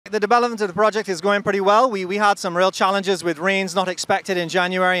The development of the project is going pretty well. We had some real challenges with rains not expected in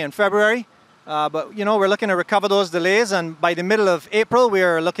January and February. But you know, we're looking to recover those delays, and by the middle of April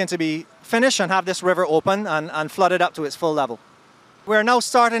we're looking to be finished and have this river open and flooded up to its full level. We're now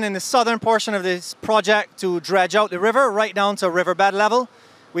starting in the southern portion of this project to dredge out the river right down to riverbed level.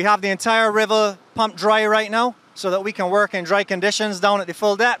 We have the entire river pumped dry right now so that we can work in dry conditions down at the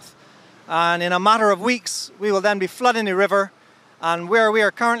full depth. And in a matter of weeks we will then be flooding the river, and where we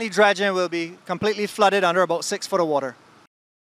are currently dredging will be completely flooded under about 6 foot of water.